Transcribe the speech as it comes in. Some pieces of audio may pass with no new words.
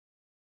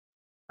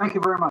Thank you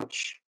very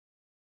much.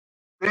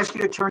 I ask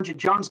you to turn to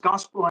John's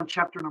Gospel on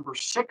chapter number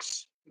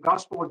 6, the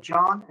Gospel of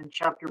John and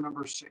chapter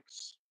number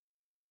 6.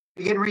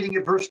 Begin reading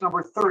at verse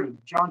number 30.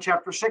 John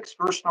chapter 6,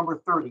 verse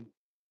number 30.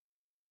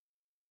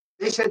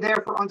 They said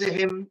therefore unto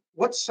him,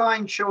 What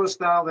sign showest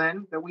thou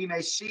then, that we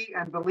may see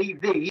and believe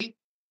thee?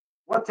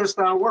 What dost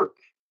thou work?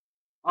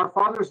 Our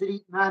fathers did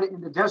eat manna in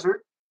the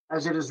desert,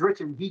 as it is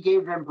written, He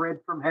gave them bread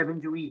from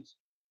heaven to eat.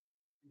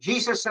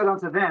 Jesus said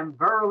unto them,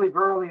 Verily,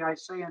 verily, I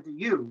say unto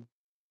you,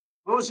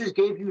 Moses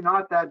gave you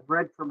not that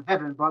bread from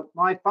heaven, but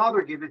my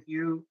Father giveth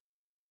you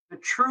the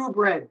true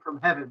bread from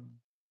heaven.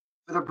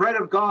 For the bread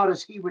of God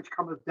is he which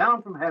cometh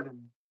down from heaven,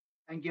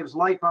 and gives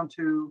life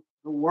unto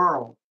the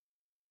world.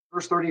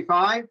 Verse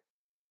 35,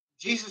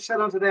 Jesus said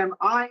unto them,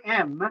 I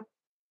am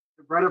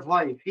the bread of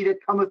life. He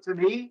that cometh to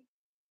me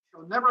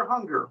shall never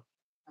hunger,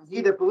 and he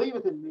that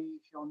believeth in me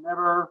shall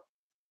never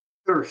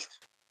thirst.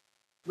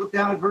 Look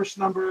down at verse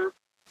number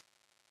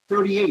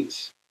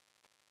 38.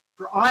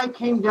 For I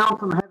came down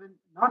from heaven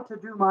not to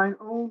do mine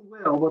own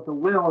will, but the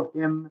will of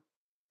him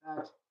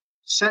that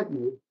sent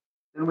me.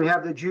 Then we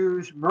have the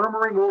Jews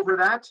murmuring over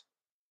that.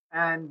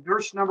 And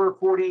verse number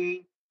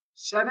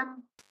 47,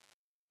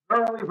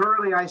 Verily,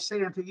 verily, I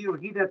say unto you,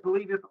 he that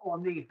believeth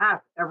on me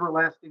hath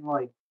everlasting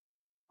life.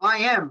 I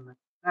am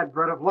that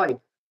bread of life.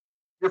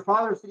 Your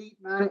fathers did eat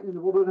manna in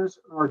the wilderness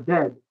and are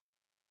dead.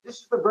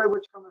 This is the bread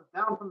which cometh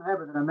down from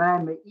heaven, that a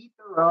man may eat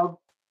thereof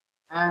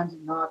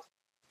and not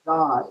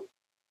die.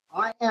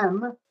 I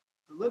am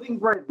the living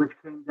bread which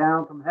came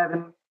down from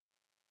heaven.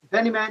 If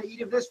any man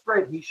eat of this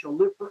bread, he shall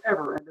live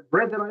forever. And the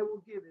bread that I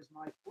will give is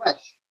my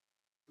flesh,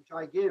 which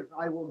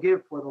I will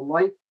give for the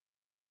life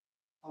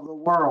of the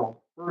world.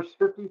 Verse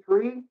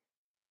 53,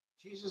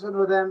 Jesus said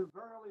unto them,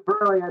 Verily,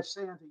 verily, I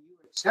say unto you,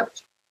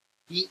 except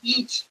ye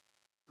eat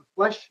the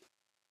flesh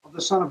of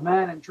the Son of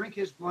Man and drink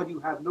his blood, you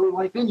have no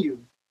life in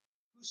you.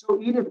 Whoso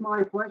eateth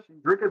my flesh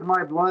and drinketh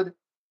my blood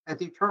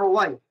hath eternal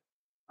life.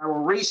 I will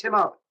raise him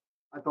up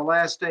at the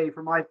last day.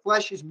 For my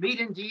flesh is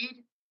meat indeed,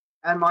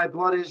 and my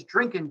blood is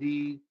drink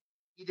indeed.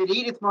 He that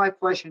eateth my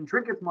flesh and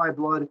drinketh my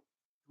blood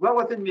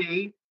dwelleth in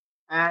me,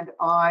 and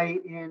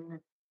I in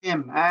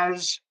him.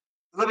 As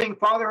the living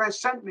Father has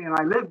sent me, and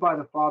I live by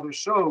the Father,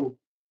 so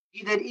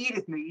he that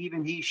eateth me,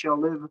 even he shall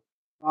live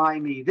by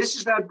me. This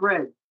is that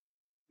bread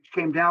which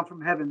came down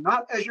from heaven,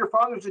 not as your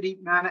fathers did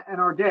eat manna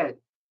and are dead.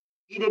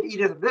 He that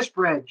eateth this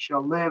bread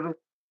shall live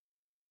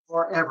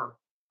forever.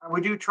 And we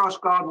do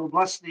trust God will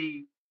bless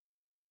the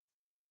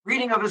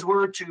reading of his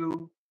word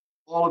to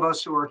all of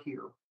us who are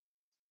here.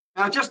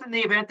 Now, just in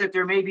the event that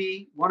there may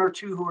be one or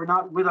two who are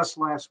not with us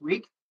last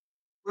week,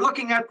 we're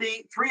looking at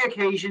the 3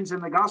 occasions in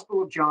the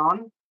Gospel of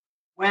John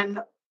when,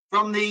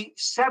 from the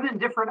 7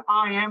 different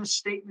I am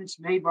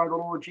statements made by the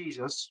Lord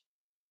Jesus,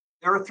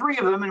 there are 3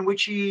 of them in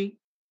which he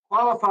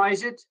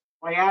qualifies it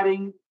by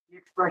adding the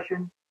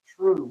expression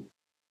true.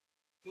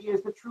 He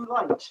is the true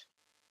light.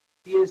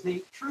 He is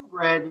the true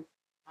bread, and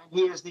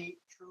he is the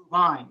true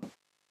vine.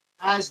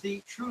 As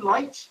the true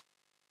light,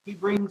 he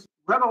brings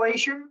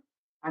revelation,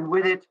 and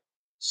with it,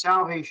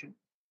 salvation.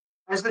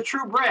 As the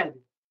true bread,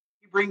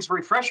 he brings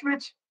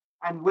refreshment,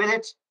 and with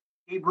it,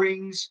 he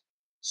brings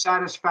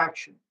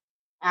satisfaction.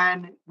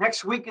 And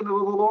next week in the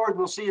will of the Lord,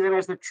 we'll see that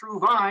as the true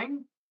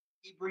vine,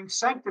 he brings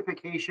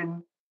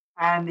sanctification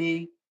and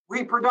the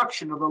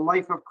reproduction of the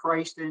life of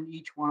Christ in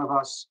each one of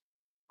us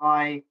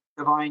by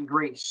divine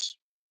grace.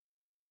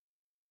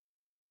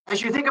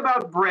 As you think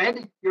about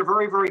bread, you're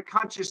very, very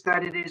conscious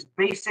that it is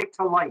basic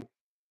to life.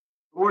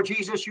 The Lord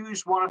Jesus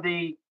used one of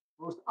the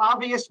most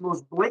obvious,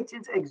 most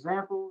blatant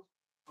examples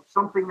of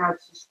something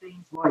that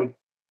sustains life.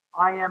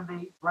 I am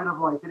the bread of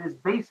life. It is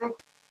basic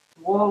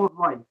to all of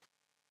life.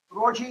 The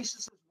Lord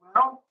Jesus as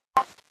well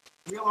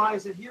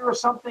realized that here is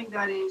something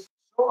that is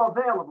so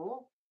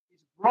available, is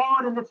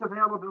broad in its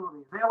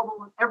availability,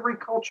 available in every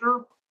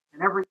culture,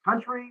 in every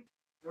country.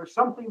 There's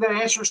something that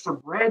answers to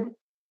bread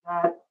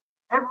that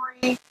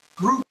every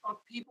group of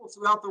people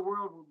throughout the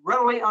world would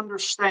readily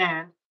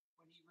understand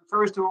when he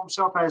refers to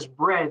himself as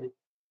bread.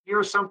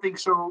 Here's something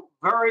so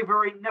very,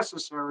 very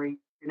necessary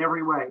in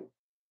every way.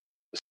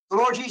 The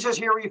Lord Jesus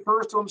here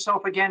refers to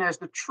himself again as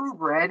the true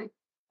bread.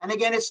 And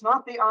again, it's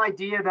not the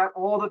idea that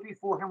all that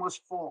before him was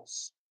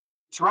false.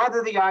 It's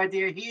rather the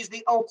idea he's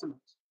the ultimate.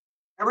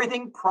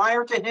 Everything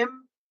prior to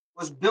him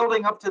was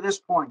building up to this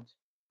point,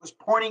 was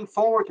pointing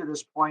forward to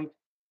this point,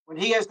 when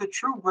he as the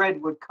true bread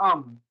would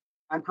come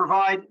and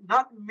provide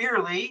not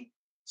merely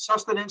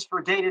sustenance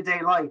for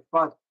day-to-day life,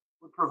 but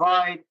would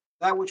provide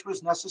that which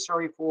was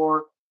necessary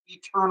for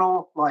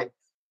eternal life.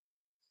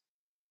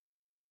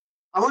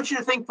 I want you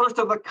to think first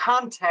of the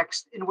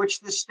context in which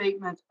this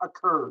statement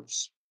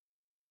occurs.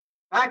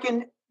 Back in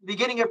the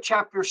beginning of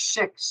chapter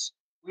 6,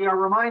 we are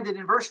reminded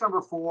in verse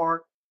number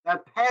 4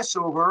 that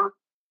Passover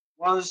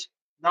was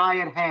nigh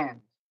at hand.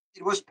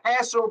 It was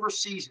Passover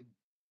season.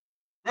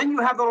 Then you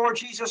have the Lord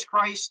Jesus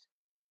Christ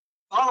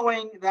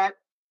following that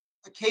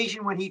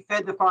occasion when he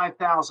fed the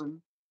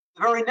 5,000.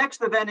 The very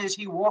next event is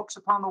he walks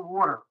upon the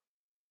water.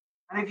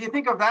 And if you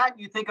think of that,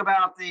 you think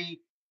about the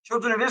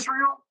children of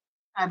Israel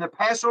and the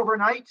Passover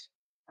night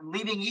and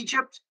leaving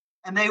Egypt,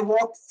 and they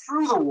walked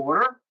through the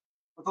water.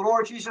 But the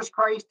Lord Jesus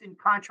Christ, in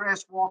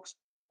contrast, walks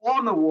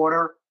on the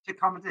water to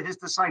come to his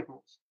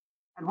disciples.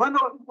 And when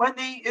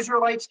the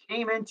Israelites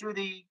came into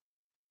the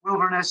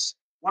wilderness,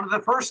 one of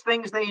the first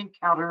things they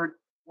encountered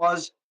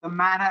was the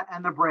manna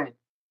and the bread.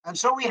 And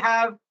so we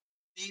have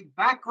the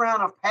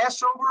background of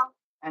Passover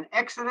and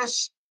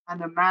Exodus and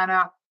the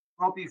manna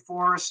brought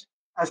before us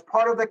as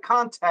part of the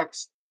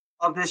context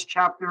of this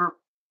chapter,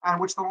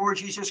 and which the Lord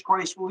Jesus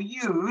Christ will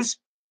use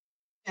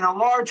in a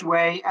large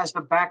way as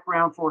the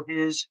background for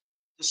his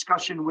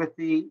discussion with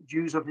the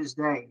Jews of his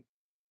day.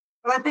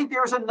 But I think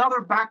there's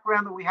another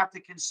background that we have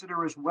to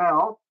consider as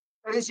well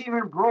that is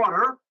even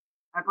broader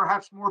and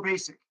perhaps more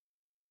basic.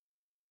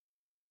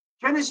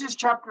 Genesis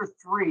chapter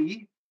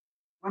 3,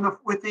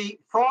 with the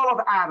fall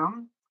of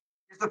Adam,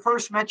 is the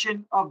first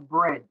mention of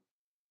bread.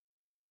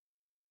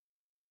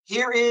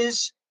 Here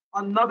is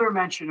another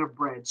mention of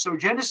bread. So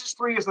Genesis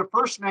 3 is the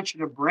first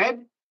mention of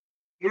bread.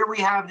 Here we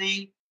have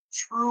the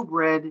true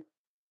bread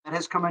that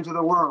has come into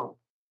the world.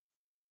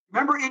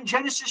 Remember, in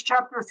Genesis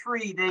chapter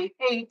 3, they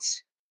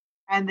ate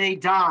and they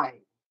died.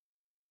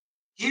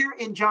 Here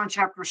in John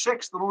chapter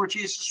 6, the Lord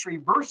Jesus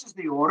reverses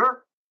the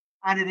order,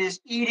 and it is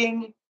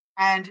eating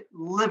and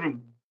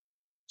living.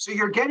 So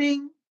you're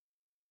getting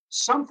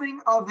something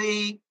of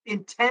the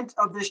intent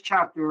of this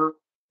chapter,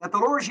 that the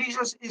Lord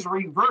Jesus is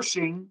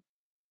reversing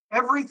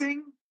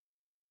everything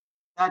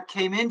that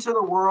came into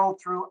the world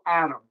through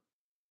Adam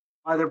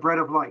by the bread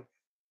of life.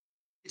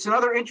 It's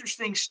another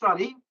interesting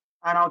study,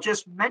 and I'll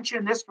just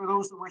mention this for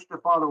those who wish to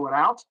follow it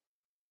out.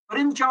 But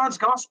in John's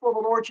gospel, the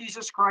Lord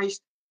Jesus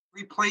Christ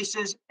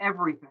replaces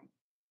everything.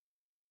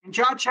 In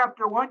John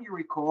chapter 1, you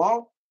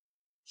recall,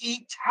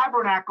 he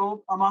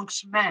tabernacled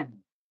amongst men.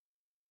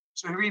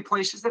 So he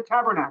replaces the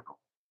tabernacle.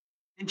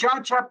 In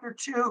John chapter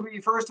 2, he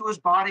refers to his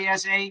body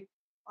as a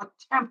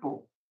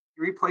temple.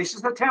 He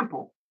replaces the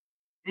temple.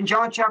 In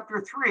John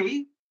chapter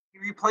 3, he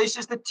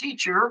replaces the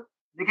teacher,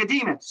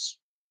 Nicodemus.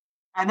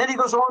 And then he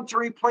goes on to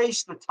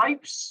replace the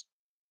types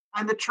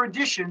and the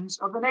traditions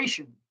of the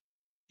nation.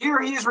 Here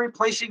he is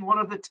replacing one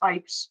of the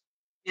types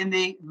in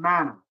the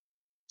manna.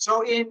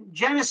 So in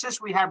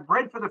Genesis, we have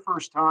bread for the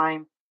first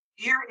time.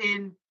 Here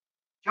in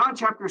John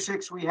chapter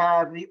 6, we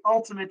have the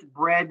ultimate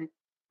bread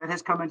that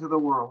has come into the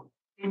world.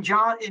 In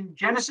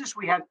Genesis,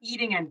 we have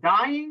eating and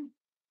dying.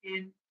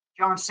 In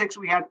John 6,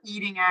 we have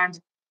eating and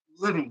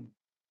living.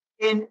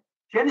 In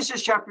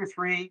Genesis chapter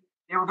 3,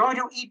 they were going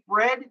to eat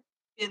bread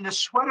in the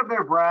sweat of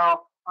their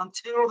brow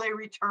until they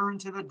return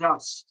to the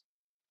dust.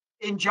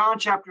 In John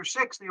chapter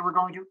 6,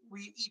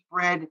 we eat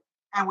bread,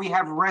 and we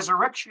have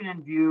resurrection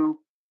in view,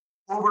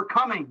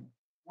 overcoming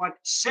what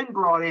sin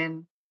brought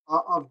in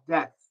of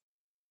death.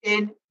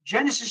 In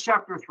Genesis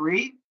chapter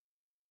 3,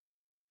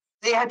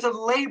 they had to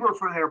labor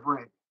for their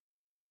bread.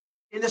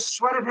 In the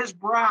sweat of his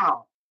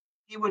brow,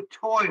 he would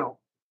toil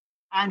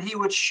and he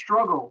would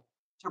struggle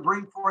to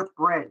bring forth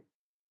bread.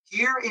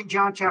 Here in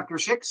John chapter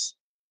 6,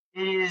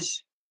 it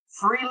is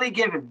freely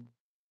given.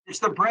 It's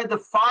the bread the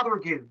Father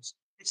gives.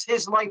 It's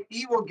his life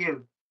he will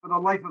give for the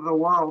life of the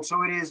world.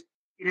 So it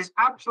is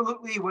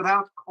absolutely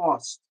without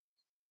cost.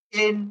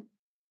 In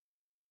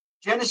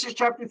Genesis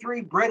chapter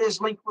 3, bread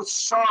is linked with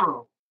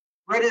sorrow.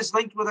 Bread is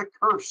linked with a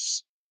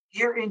curse.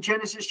 Here in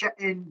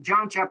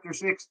John chapter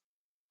 6,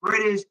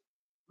 bread is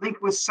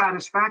linked with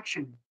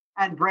satisfaction,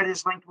 and bread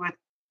is linked with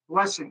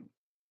blessing.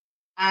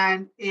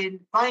 And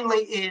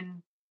finally,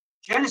 in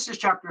Genesis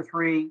chapter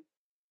 3,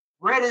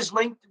 bread is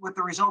linked with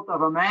the result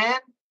of a man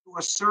who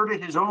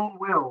asserted his own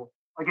will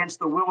against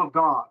the will of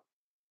God.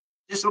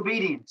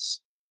 Disobedience.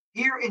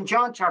 Here in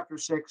John chapter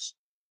 6,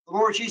 the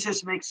Lord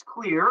Jesus makes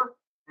clear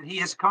that he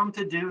has come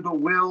to do the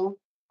will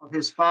of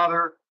his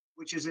Father,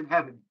 which is in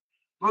heaven.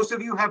 Most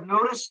of you have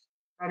noticed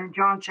that in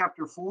John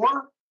chapter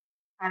 4,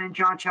 and in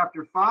John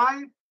chapter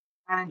 5,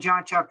 and in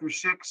John chapter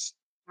 6,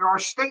 there are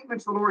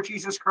statements the Lord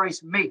Jesus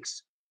Christ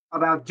makes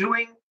about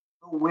doing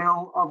the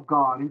will of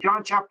God. In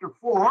John chapter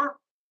 4,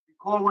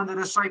 recall when the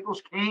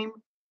disciples came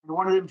and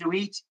wanted him to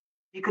eat,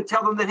 he could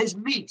tell them that his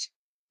meat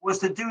was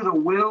to do the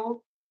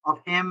will of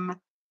him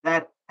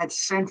that had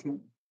sent him.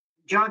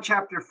 In John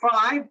chapter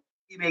 5,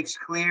 he makes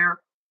clear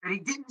that he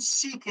didn't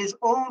seek his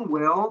own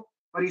will,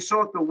 but he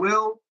sought the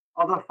will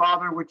of the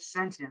Father which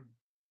sent him.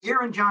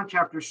 Here in John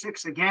chapter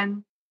 6,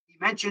 again, he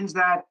mentions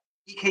that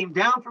he came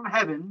down from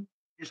heaven.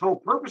 His whole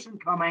purpose in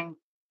coming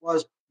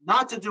was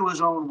not to do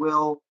his own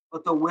will,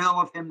 but the will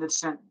of him that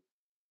sent him.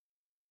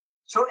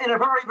 So in a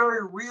very,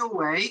 very real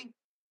way,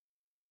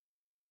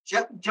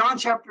 John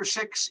chapter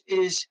 6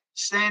 is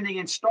standing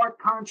in stark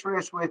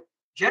contrast with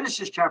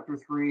Genesis chapter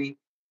 3.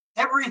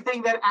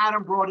 Everything that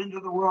Adam brought into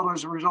the world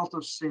as a result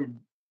of sin,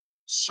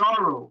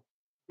 sorrow,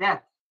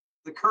 death,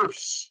 the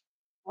curse,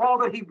 all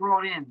that he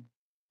brought in,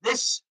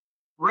 this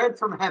bread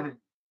from heaven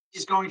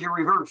is going to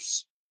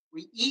reverse.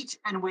 We eat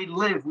and we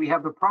live. We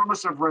have the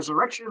promise of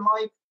resurrection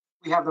life.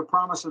 We have the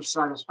promise of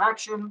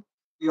satisfaction.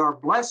 We are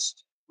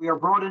blessed. We are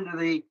brought into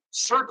the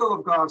circle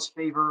of God's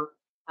favor.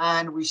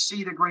 And we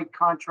see the great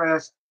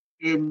contrast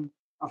in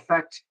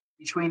effect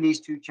between these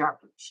two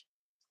chapters.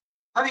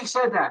 Having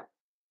said that,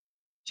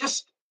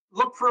 just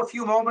look for a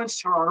few moments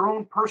for our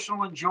own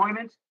personal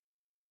enjoyment.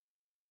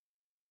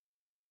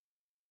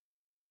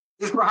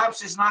 This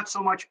perhaps is not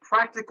so much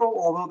practical,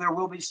 although there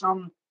will be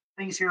some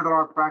things here that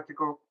are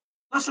practical.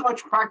 Not so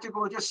much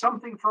practical, just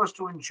something for us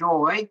to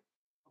enjoy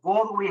of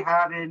all that we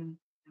have in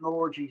the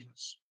Lord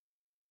Jesus.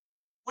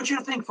 I want you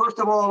to think, first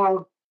of all,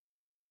 of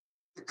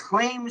the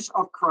claims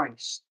of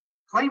Christ.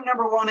 Claim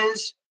number one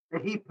is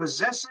that he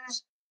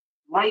possesses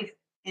life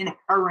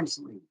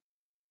inherently.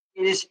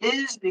 It is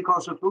his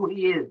because of who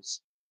he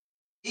is.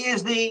 He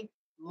is the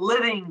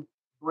living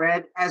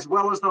bread as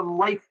well as the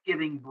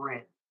life-giving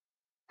bread.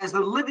 As the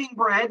living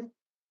bread,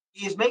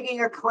 he is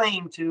making a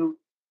claim to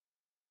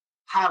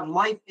have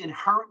life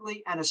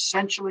inherently and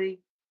essentially,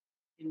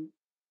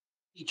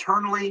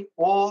 eternally,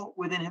 all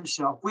within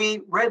himself.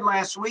 We read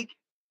last week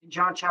in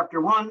John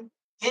chapter 1,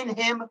 in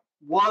him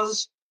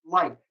was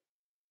life.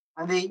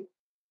 And the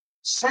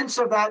sense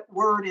of that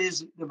word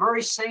is the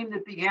very same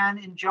that began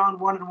in John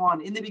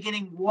 1:1. In the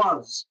beginning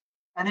was,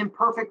 an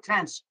imperfect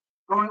tense,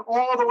 going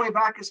all the way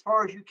back as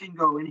far as you can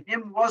go. In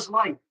him was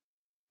life.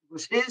 It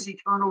was his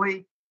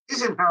eternally,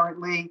 his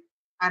inherently,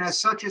 and as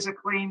such is a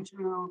claim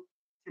to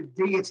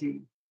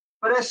deity.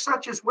 But as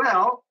such as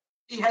well,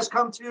 he has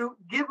come to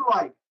give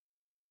life.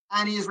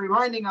 And he is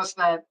reminding us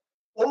that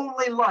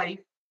only life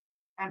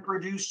can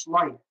produce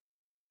life.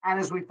 And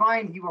as we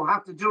find, he will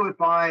have to do it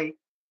by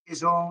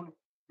his own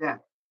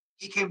death.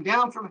 He came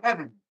down from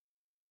heaven.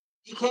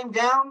 He came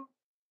down,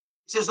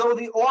 it's as though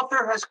the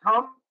author has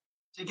come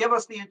to give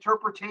us the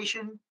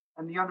interpretation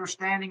and the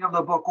understanding of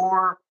the book,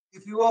 or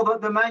if you will,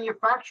 the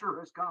manufacturer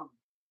has come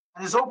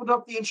and has opened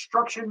up the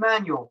instruction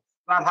manual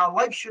about how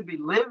life should be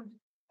lived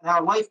and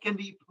how life can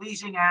be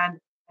pleasing and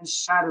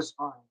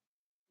satisfying.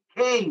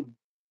 He came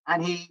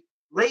and he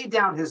laid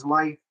down his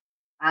life,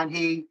 and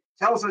he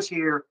tells us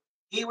here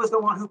he was the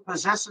one who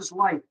possesses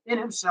life in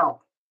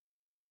himself,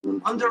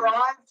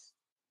 underived,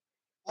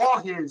 all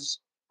his,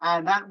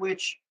 and that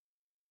which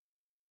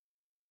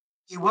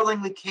he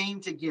willingly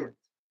came to give.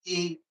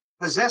 He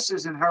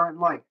possesses inherent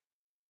life.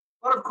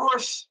 But of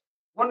course,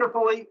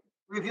 wonderfully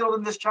revealed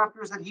in this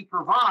chapter is that he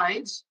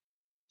provides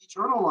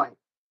eternal life.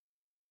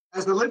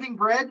 As the living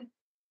bread,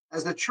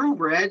 as the true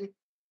bread,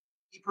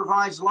 he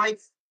provides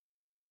life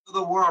to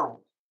the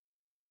world.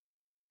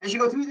 As you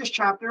go through this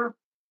chapter,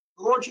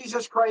 the Lord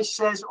Jesus Christ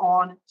says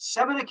on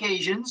 7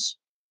 occasions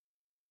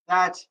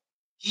that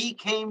he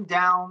came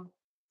down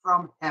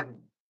from heaven.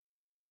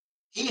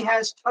 He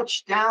has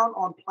touched down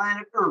on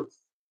planet Earth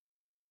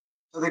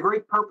for the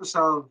great purpose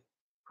of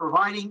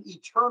providing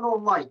eternal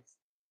life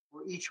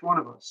for each one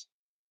of us.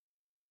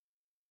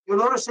 You'll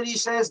notice that he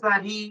says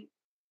that the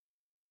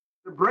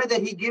bread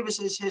that he gives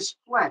is his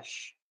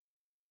flesh,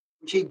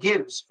 which he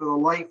gives for the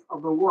life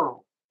of the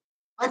world.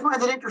 I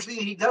find it interesting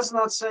that he does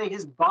not say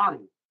his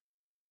body.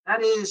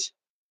 That is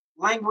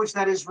language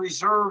that is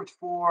reserved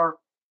for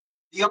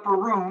the upper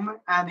room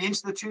and the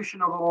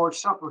institution of the Lord's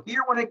Supper.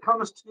 Here, when it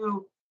comes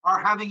to our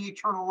having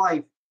eternal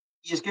life,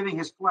 he is giving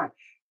his flesh.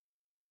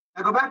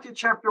 Now go back to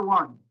chapter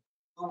 1.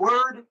 The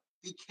Word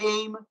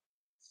became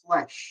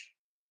flesh.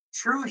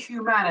 True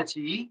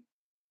humanity,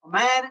 a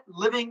man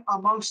living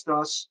amongst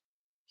us,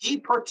 he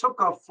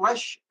partook of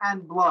flesh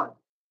and blood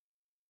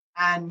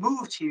and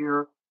moved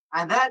here.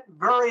 And that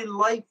very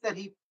life that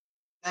he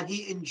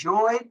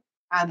enjoyed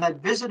and that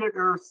visited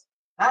earth,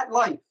 that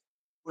life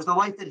was the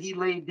life that he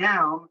laid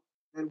down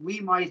that we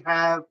might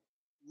have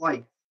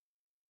life.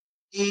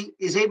 He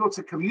is able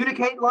to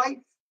communicate life,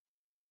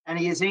 and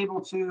he is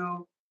able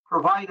to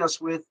provide us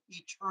with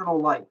eternal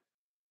life.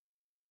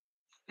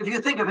 If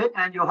you think of it,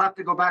 and you'll have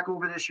to go back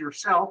over this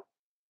yourself,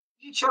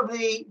 each of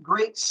the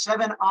great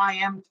 7 I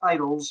am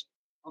titles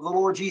of the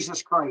Lord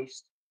Jesus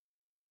Christ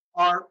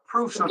are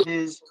proofs of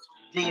his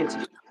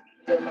deity.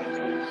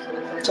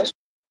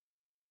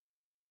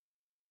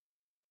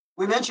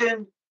 We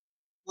mentioned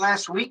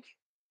last week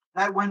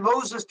that when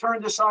Moses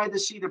turned aside to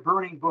see the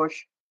burning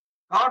bush,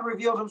 God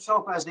revealed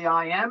himself as the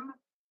I am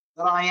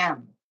that I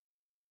am.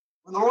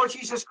 When the Lord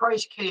Jesus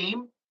Christ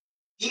came,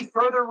 he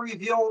further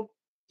revealed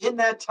in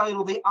that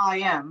title, the I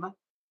am,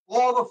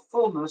 all the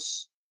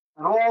fullness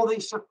and all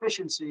the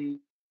sufficiency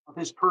of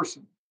his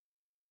person.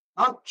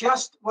 Not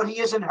just what he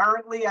is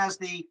inherently as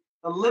the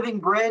living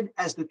bread,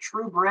 as the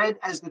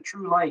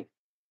true life,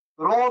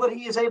 but all that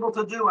he is able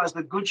to do as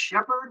the good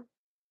shepherd,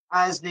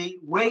 as the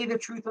way, the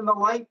truth, and the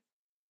life,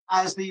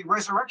 as the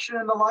resurrection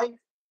and the life,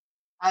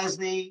 as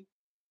the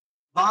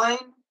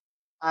vine,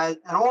 and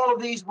all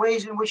of these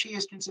ways in which he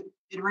is considered.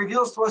 It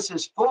reveals to us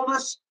his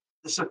fullness,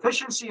 the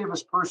sufficiency of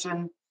his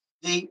person,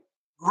 the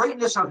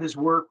greatness of his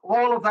work.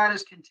 All of that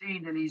is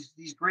contained in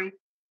these great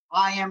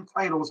I am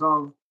titles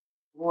of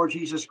Lord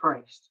Jesus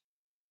Christ.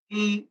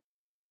 He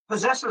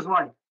possesses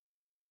life.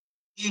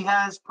 He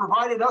has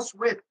provided us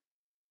with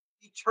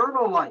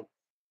eternal life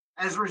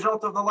as a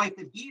result of the life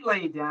that he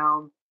laid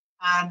down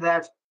and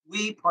that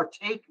we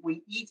partake,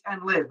 we eat,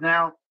 and live.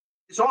 Now,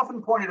 it's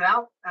often pointed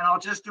out, and I'll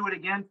just do it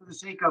again for the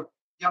sake of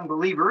young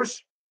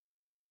believers,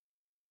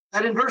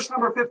 that in verse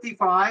number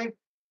 55,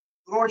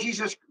 the Lord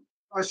Jesus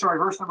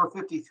verse number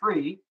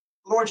 53,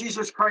 the Lord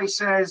Jesus Christ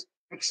says,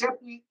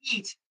 except ye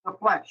eat the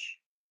flesh.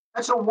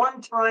 That's a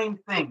one-time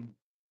thing.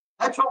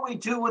 That's what we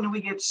do when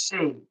we get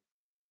saved.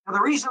 Now,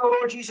 the reason the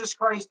Lord Jesus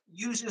Christ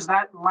uses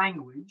that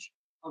language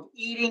of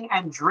eating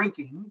and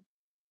drinking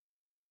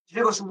is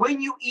because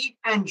when you eat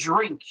and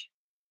drink,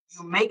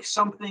 you make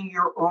something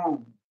your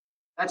own.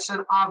 That's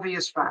an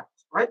obvious fact,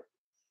 right?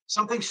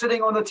 Something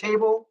sitting on the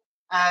table,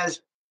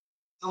 as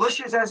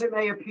delicious as it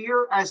may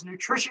appear, as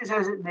nutritious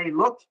as it may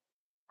look,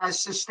 as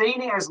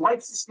sustaining, as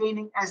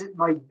life-sustaining as it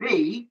might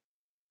be,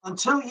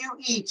 until you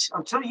eat,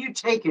 until you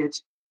take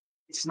it,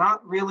 it's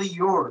not really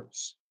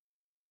yours.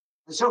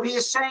 And so he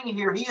is saying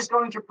here, he is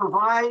going to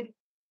provide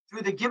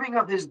through the giving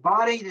of his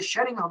body, the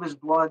shedding of his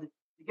blood,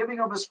 the giving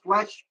of his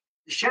flesh,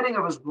 the shedding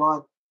of his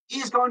blood. He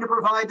is going to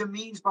provide the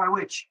means by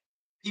which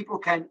people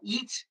can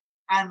eat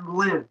and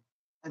live.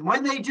 And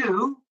when they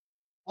do,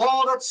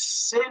 all that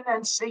sin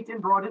and Satan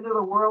brought into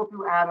the world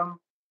through Adam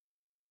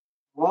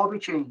will all be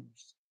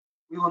changed.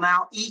 We will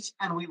now eat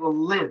and we will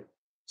live.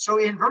 So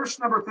in verse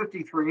number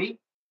 53,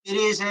 it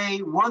is a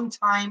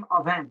one-time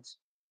event.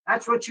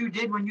 That's what you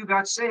did when you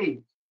got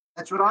saved.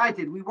 That's what I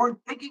did. We weren't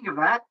thinking of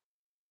that,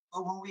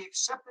 but when we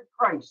accepted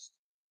Christ,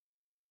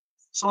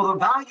 so the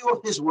value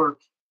of his work,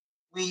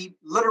 we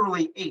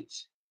literally ate.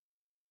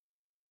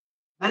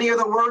 Many are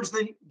the words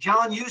that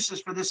John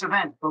uses for this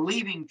event: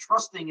 believing,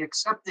 trusting,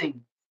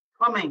 accepting,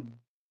 coming,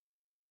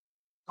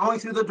 going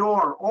through the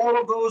door. All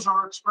of those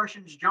are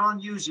expressions John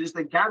uses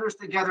that gathers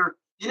together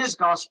in his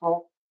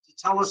gospel to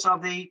tell us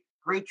of the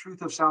great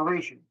truth of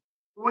salvation.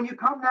 But when you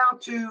come now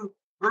to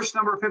verse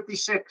number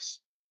 56,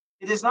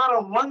 it is not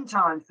a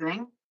one-time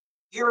thing.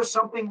 Here is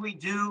something we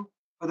do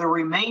for the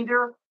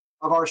remainder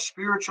of our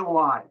spiritual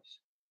lives.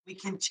 We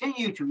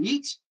continue to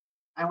eat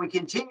and we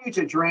continue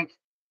to drink.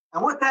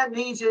 And what that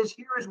means is,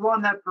 here is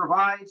one that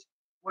provides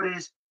what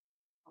is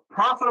a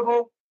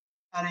profitable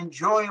and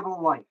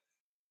enjoyable life,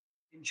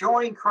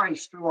 enjoying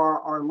Christ through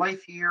our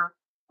life here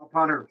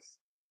upon earth.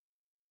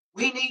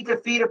 We need to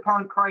feed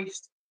upon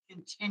Christ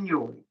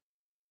continually.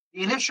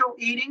 The initial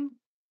eating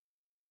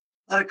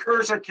that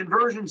occurs at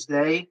Conversions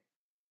Day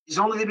is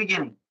only the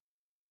beginning.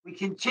 We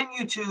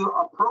continue to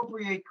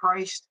appropriate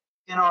Christ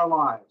in our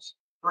lives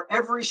for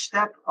every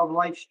step of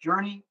life's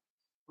journey,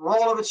 for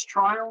all of its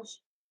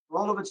trials, for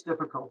all of its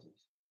difficulties.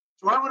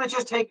 So I want to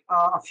just take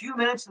a few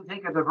minutes to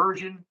take a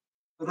diversion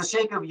for the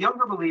sake of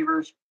younger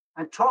believers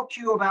and talk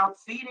to you about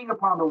feeding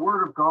upon the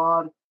Word of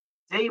God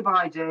day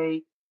by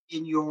day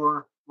in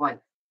your life.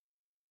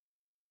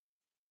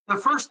 The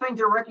first thing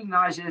to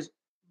recognize is,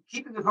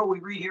 keeping with what we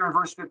read here in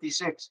verse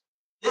 56,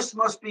 this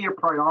must be a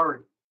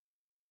priority.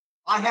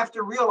 I have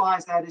to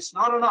realize that it's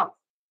not enough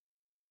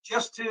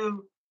just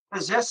to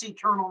possess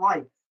eternal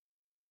life.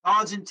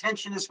 God's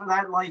intention is for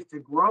that life to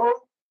grow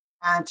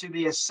and to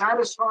be a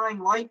satisfying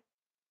life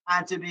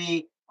and to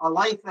be a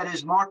life that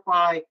is marked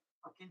by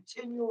a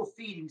continual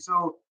feeding.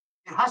 So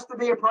it has to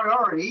be a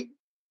priority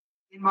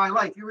in my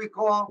life. You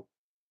recall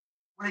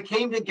when it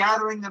came to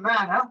gathering the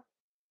manna,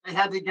 they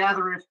had to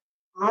gather it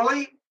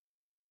early,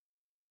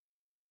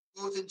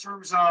 both in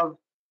terms of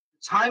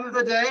the time of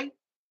the day.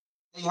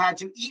 They had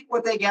to eat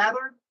what they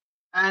gathered,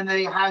 and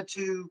they had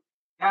to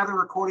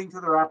gather according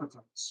to their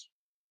appetites.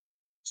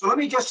 So let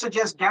me just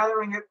suggest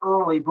gathering it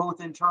early,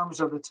 both in terms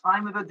of the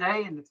time of the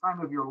day and the time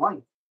of your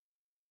life.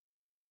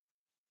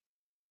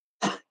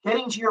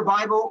 Getting to your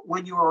Bible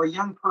when you are a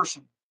young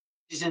person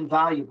is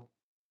invaluable.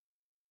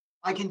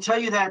 I can tell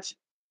you that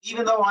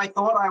even though I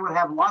thought I would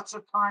have lots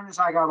of time as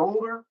I got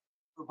older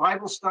for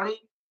Bible study,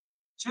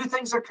 two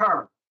things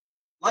occur.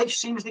 Life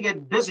seems to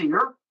get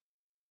busier,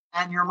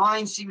 and your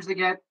mind seems to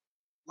get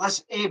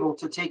less able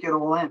to take it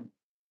all in.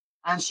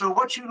 And so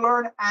what you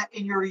learn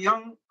in your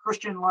young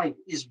Christian life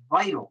is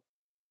vital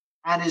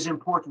and is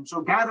important.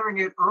 So gathering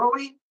it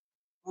early,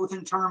 both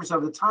in terms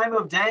of the time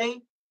of day,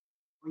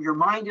 when your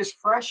mind is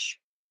fresh,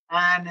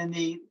 and in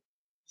the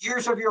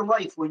years of your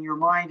life when your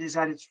mind is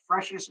at its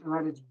freshest and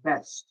at its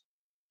best.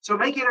 So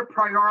make it a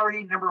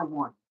priority, number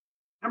one.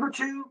 Number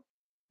two,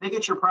 make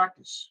it your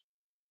practice.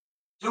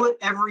 Do it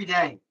every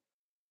day.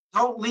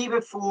 Don't leave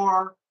it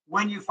for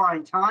when you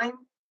find time.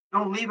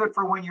 Don't leave it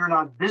for when you're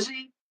not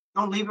busy.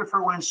 Don't leave it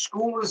for when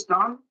school is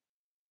done.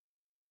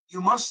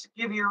 You must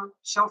give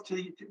yourself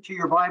to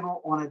your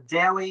Bible on a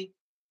daily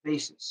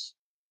basis.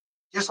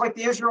 Just like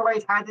the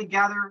Israelites had to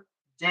gather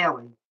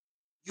daily,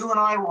 you and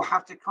I will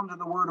have to come to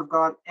the Word of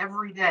God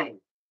every day.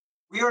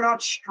 We are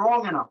not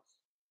strong enough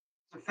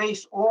to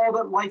face all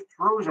that life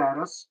throws at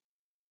us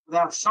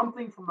without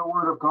something from the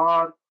Word of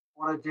God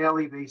on a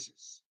daily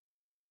basis.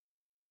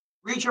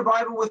 Read your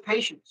Bible with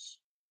patience.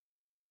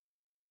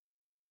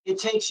 It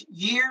takes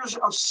years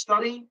of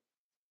study,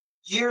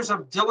 years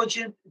of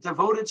diligent,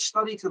 devoted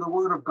study to the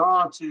Word of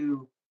God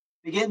to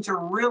begin to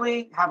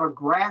really have a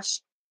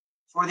grasp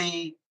for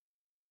the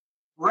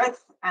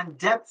breadth and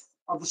depth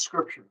of the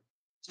Scripture,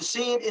 to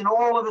see it in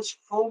all of its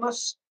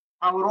fullness,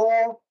 how it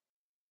all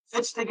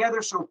fits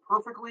together so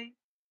perfectly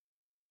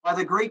by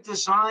the great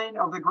design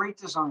of the great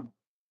designer.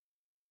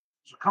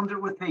 So come to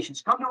it with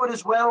patience. Come to it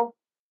as well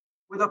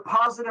with a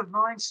positive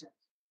mindset.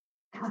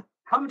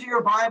 Come to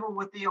your Bible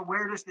with the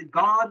awareness that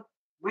God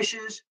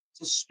wishes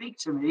to speak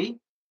to me,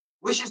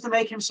 wishes to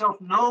make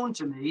himself known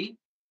to me,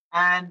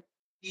 and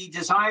he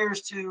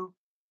desires to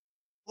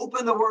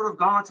open the word of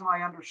God to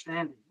my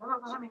understanding.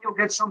 That doesn't mean you'll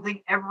get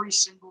something every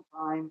single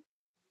time.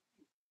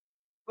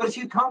 But if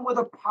you come with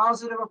a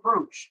positive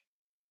approach,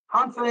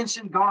 confidence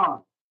in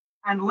God,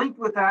 and linked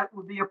with that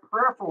would be a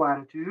prayerful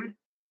attitude,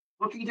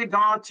 looking to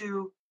God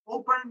to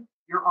open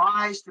your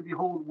eyes to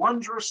behold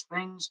wondrous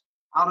things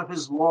out of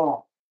his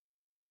law.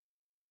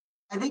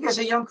 I think as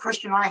a young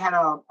Christian, I had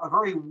a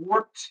very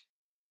warped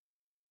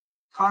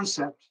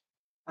concept,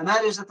 and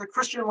that is that the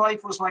Christian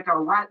life was like a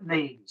rat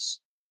maze,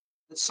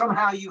 that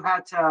somehow you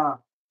had to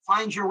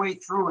find your way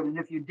through it, and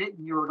if you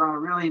didn't, you were going to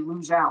really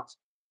lose out.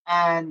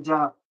 And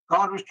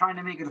God was trying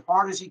to make it as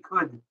hard as he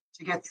could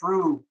to get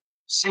through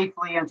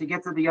safely and to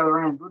get to the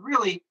other end. But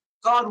really,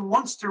 God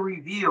wants to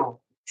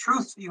reveal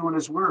truth to you in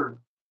his word.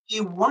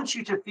 He wants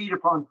you to feed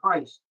upon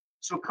Christ.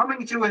 So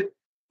coming to it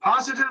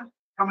positive,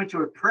 coming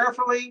to it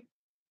prayerfully,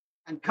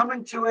 and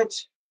coming to it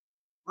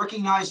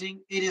recognizing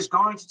it is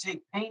going to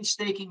take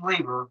painstaking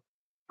labor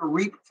to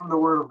reap from the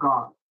word of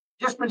God.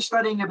 Just been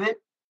studying a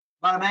bit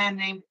about a man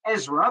named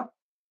Ezra.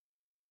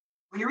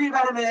 When you read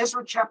about him in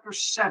Ezra chapter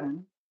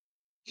 7,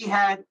 he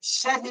had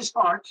set his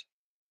heart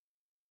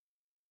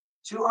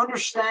to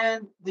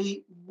understand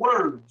the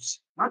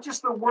words, not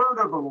just the word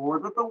of the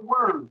Lord, but the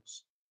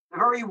words, the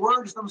very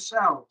words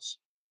themselves.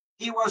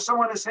 He was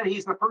someone that said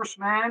he's the first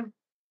man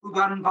who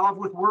got involved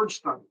with word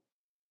study.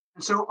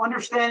 And so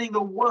understanding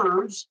the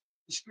words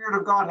the Spirit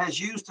of God has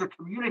used to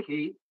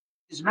communicate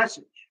his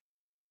message.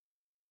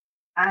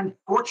 And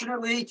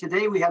fortunately,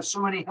 today we have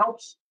so many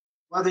helps,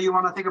 whether you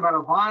want to think about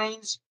a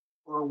Vines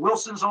or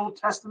Wilson's Old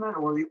Testament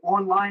or the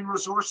online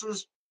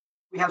resources.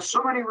 We have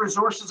so many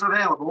resources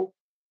available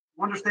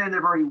to understand the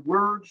very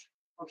words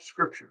of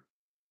Scripture.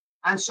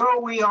 And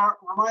so we are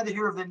reminded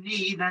here of the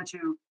need then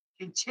to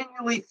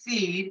continually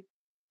feed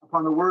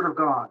upon the Word of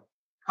God.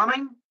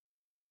 Coming,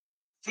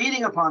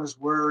 feeding upon his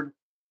Word,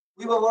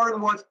 we will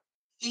learn what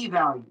he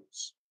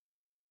values.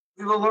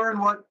 We will learn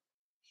what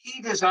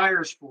he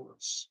desires for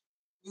us.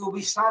 We will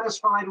be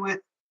satisfied with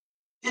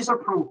his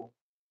approval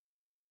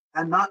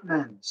and not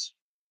men's.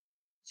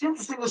 It's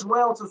interesting as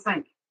well to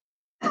think,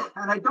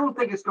 and I don't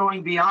think it's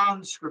going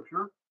beyond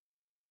Scripture.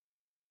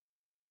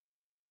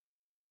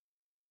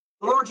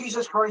 The Lord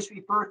Jesus Christ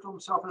refers to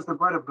himself as the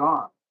bread of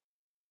God.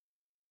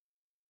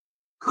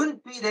 Could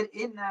it be that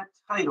in that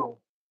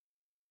title,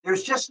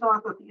 there's just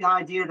not the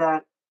idea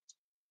that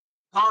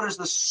God is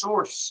the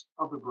source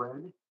of the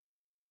bread,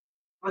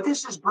 but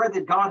this is bread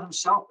that God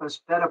himself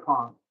has fed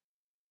upon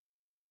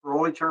for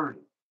all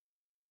eternity.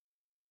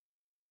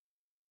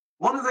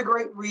 One of the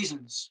great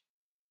reasons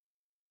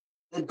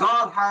that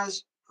God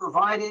has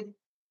provided,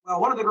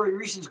 one of the great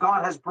reasons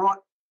God has brought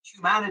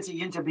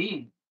humanity into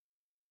being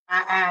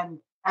and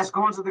has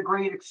gone to the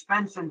great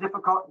expense and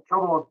difficult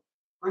trouble of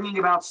bringing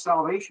about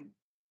salvation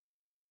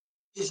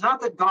is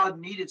not that God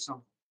needed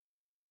something,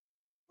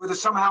 or that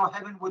somehow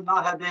heaven would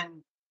not have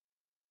been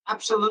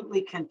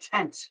absolutely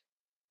content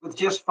with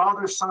just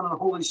Father, Son, and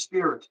Holy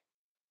Spirit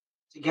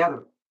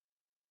together.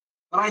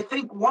 But I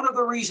think one of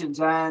the reasons,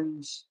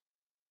 and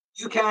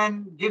you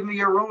can give me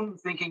your own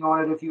thinking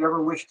on it if you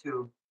ever wish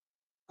to,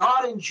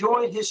 God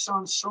enjoyed his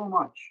Son so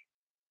much.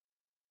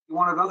 He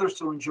wanted others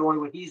to enjoy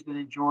what he's been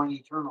enjoying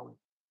eternally.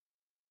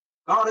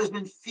 God has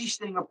been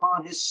feasting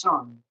upon his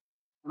Son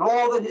and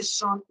all that his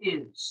Son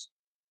is.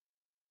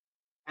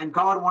 And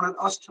God wanted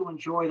us to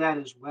enjoy that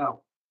as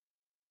well.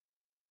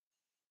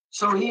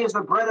 So he is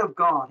the bread of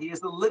God. He is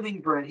the living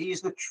bread. He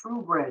is the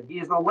true bread. He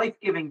is the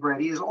life-giving bread.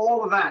 He is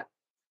all of that.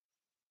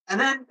 And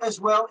then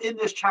as well in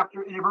this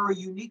chapter, in a very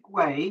unique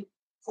way,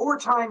 4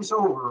 times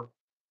over,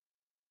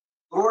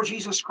 the Lord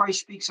Jesus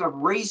Christ speaks of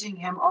raising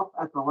him up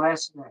at the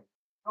last day.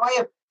 Now, I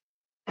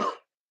have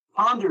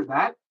pondered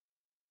that,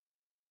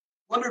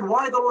 wondered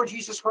why the Lord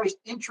Jesus Christ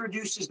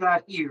introduces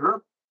that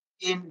here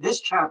in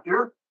this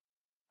chapter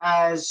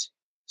as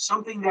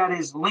something that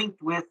is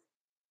linked with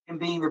him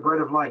being the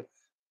bread of life.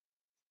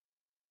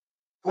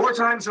 4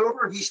 times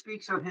over, he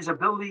speaks of his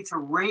ability to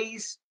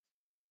raise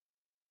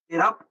it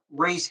up,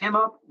 raise him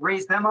up,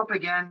 raise them up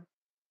again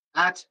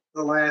at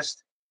the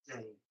last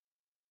day.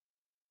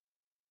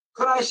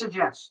 Could I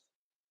suggest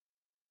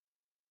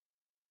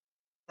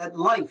that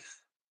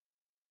life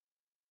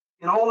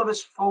in all of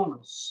its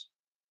fullness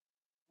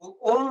will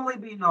only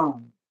be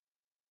known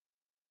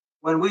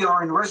when we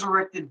are in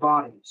resurrected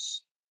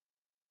bodies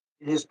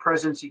in his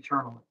presence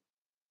eternally?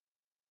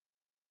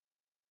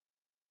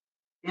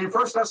 In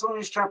 1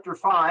 Thessalonians chapter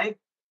 5,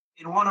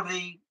 in one of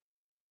the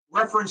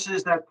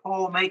references that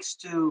Paul makes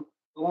to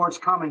the Lord's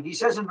coming, he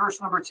says in verse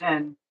number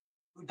 10,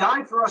 who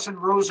died for us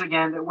and rose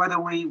again, that whether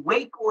we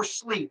wake or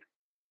sleep,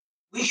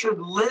 we should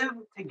live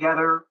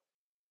together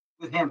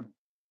with him.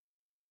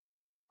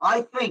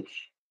 I think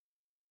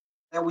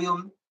that we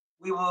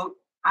will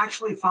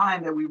actually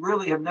find that we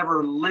really have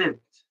never lived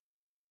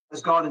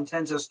as God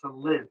intends us to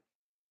live.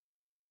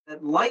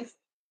 That life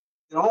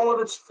in all of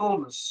its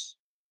fullness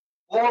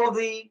all of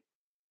the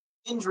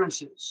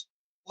hindrances,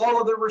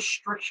 all of the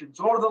restrictions,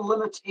 all of the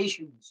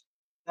limitations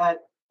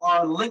that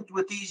are linked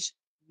with these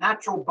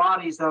natural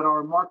bodies that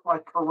are marked by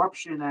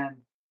corruption and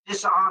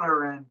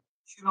dishonor and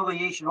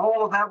humiliation,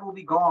 all of that will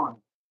be gone.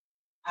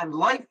 And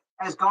life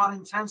as God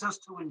intends us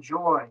to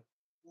enjoy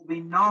will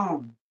be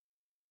known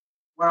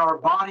when our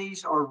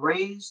bodies are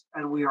raised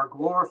and we are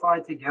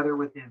glorified together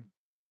with Him.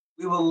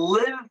 We will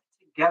live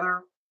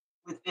together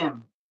with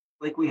Him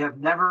like we have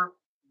never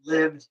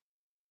lived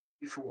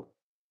before.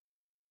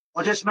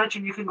 I'll just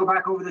mention you can go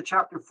back over the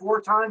chapter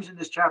 4 times in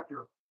this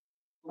chapter.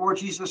 Lord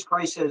Jesus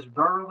Christ says,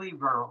 verily,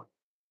 verily.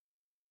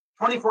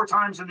 24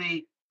 times in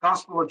the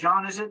Gospel of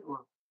John, is it?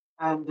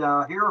 And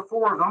here are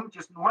 4 of them,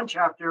 just in one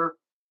chapter,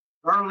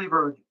 verily,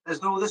 verily, as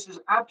though this is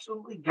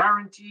absolutely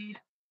guaranteed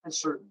and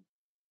certain.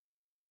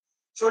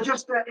 So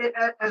just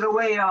as a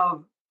way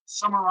of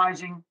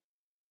summarizing,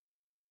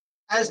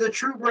 as the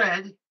true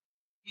bread,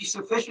 He's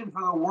sufficient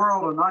for the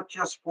world and not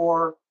just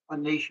for a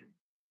nation.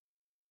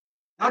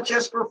 Not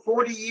just for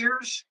 40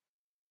 years,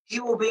 He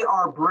will be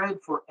our bread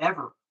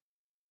forever.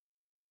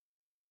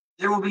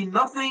 There will be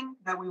nothing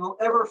that we will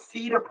ever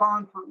feed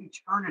upon for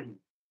eternity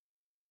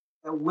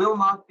that will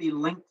not be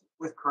linked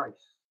with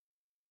Christ.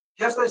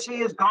 Just as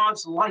He is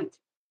God's light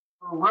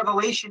for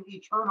revelation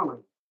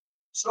eternally,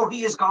 so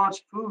He is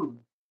God's food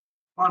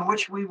upon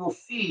which we will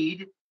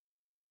feed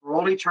for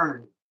all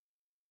eternity.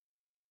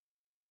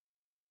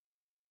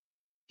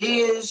 He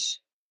is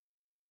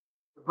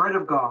the bread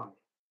of God.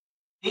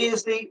 He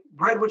is the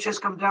bread which has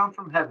come down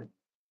from heaven.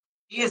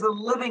 He is the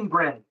living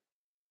bread,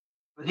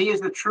 but He is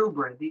the true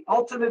bread, the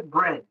ultimate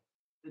bread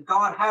that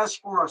God has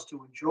for us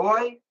to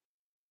enjoy,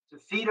 to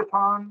feed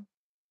upon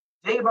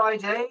day by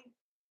day,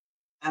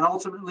 and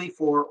ultimately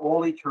for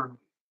all eternity.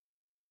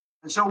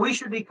 And so we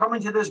should be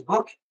coming to this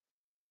book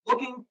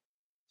looking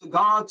to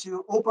God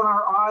to open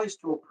our eyes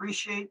to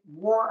appreciate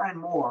more and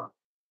more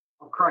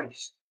of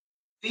Christ,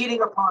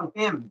 feeding upon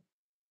Him,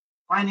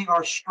 finding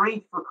our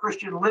strength for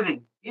Christian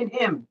living in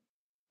Him,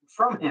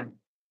 from Him,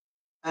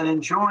 and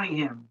enjoying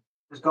Him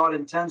as God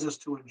intends us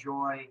to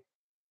enjoy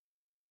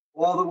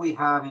all that we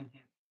have in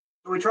Him.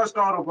 So we trust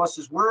God will bless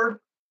His word,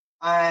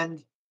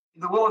 and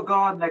in the will of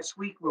God, next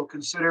week we'll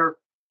consider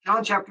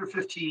John chapter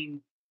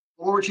 15,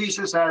 Lord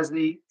Jesus as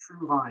the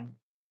true vine.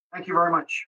 Thank you very much.